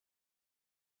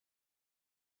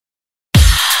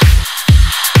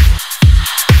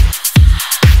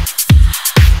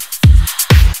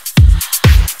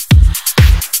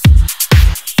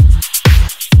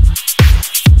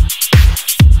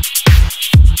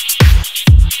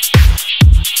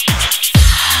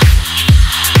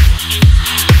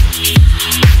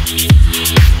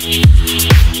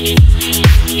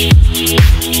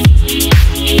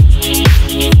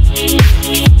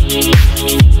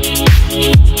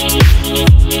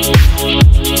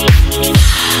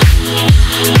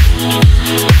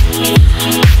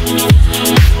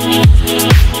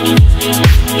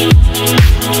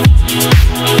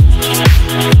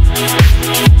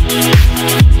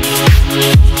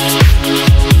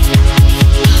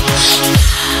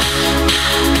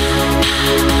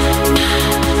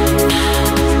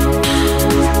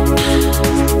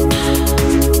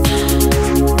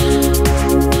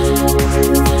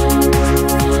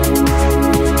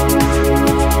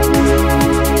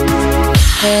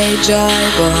joy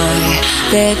boy,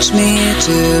 teach me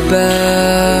to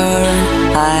burn.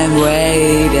 I'm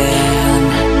waiting,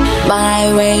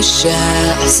 my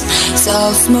wishes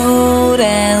so smooth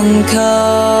and cold.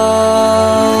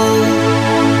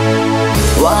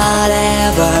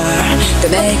 Whatever to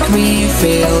make me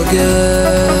feel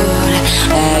good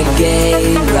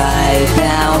again right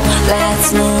now.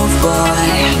 Let's move,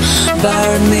 boy,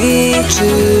 burn me to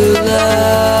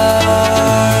love.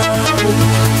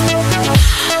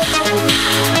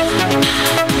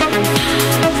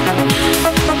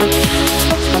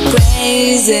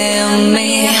 Crazy me.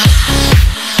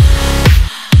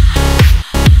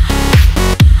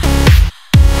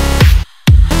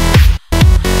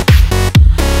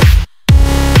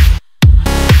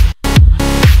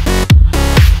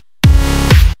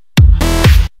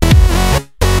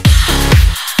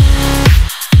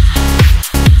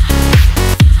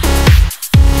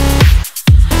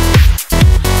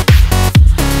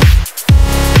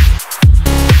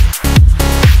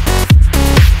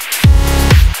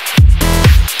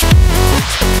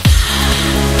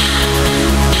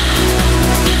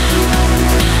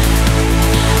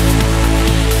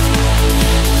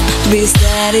 To be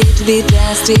steady, to be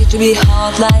testy, to be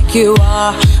hot like you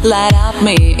are. Light up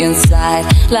me inside,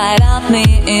 light up me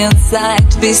inside.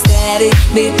 To be steady,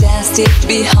 be testy, to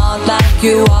be hot like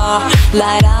you are.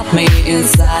 Light up me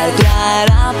inside, light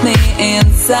up me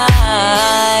inside.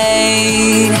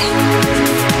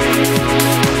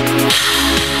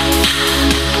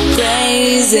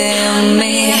 Crazy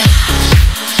me.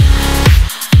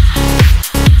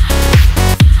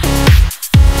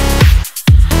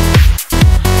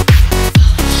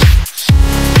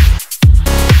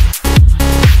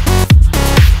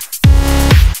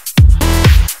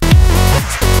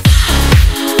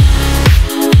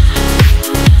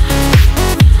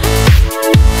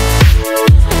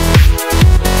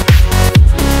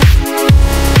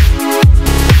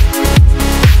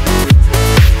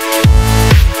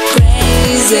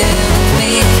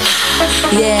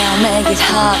 Yeah, make it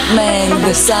hot, make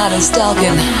the silence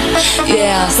talking.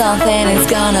 Yeah, something is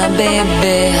gonna be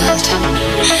built.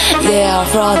 Yeah,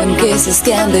 frozen kisses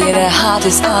can be the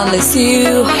hottest unless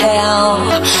you help.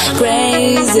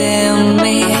 Crazy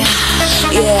me.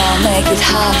 Yeah, make it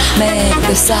hot, make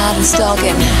the silence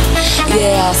talking.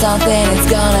 Yeah, something is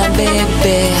gonna be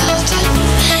built.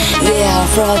 Yeah,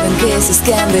 frozen kisses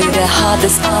can be the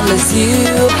hottest unless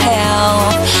you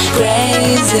help.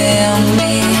 Crazy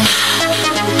me.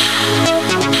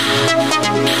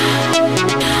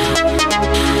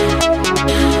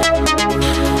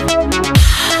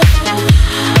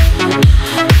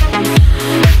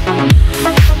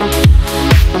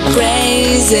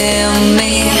 Crazy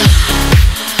me.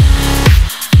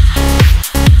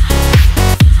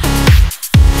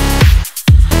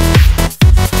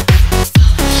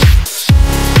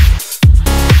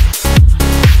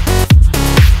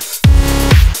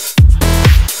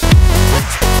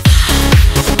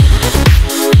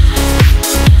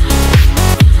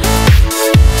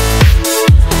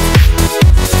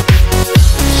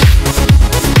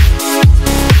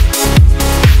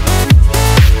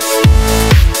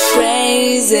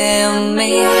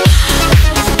 Me.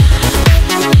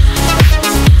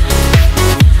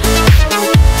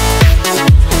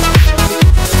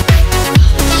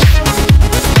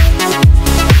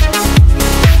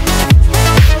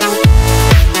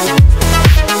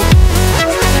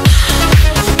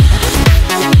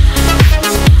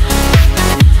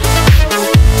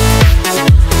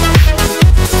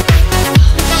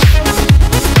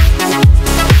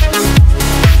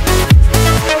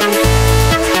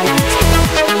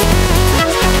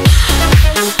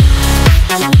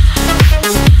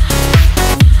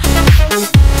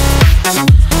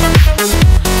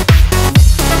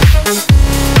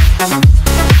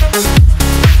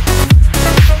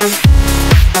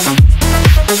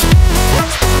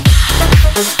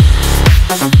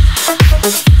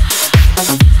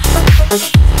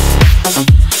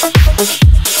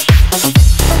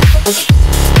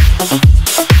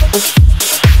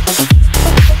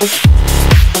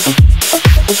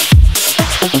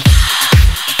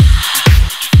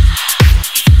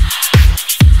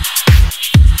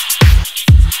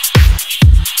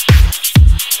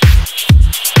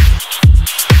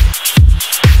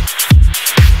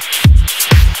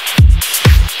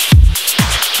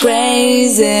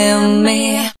 Crazy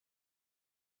me.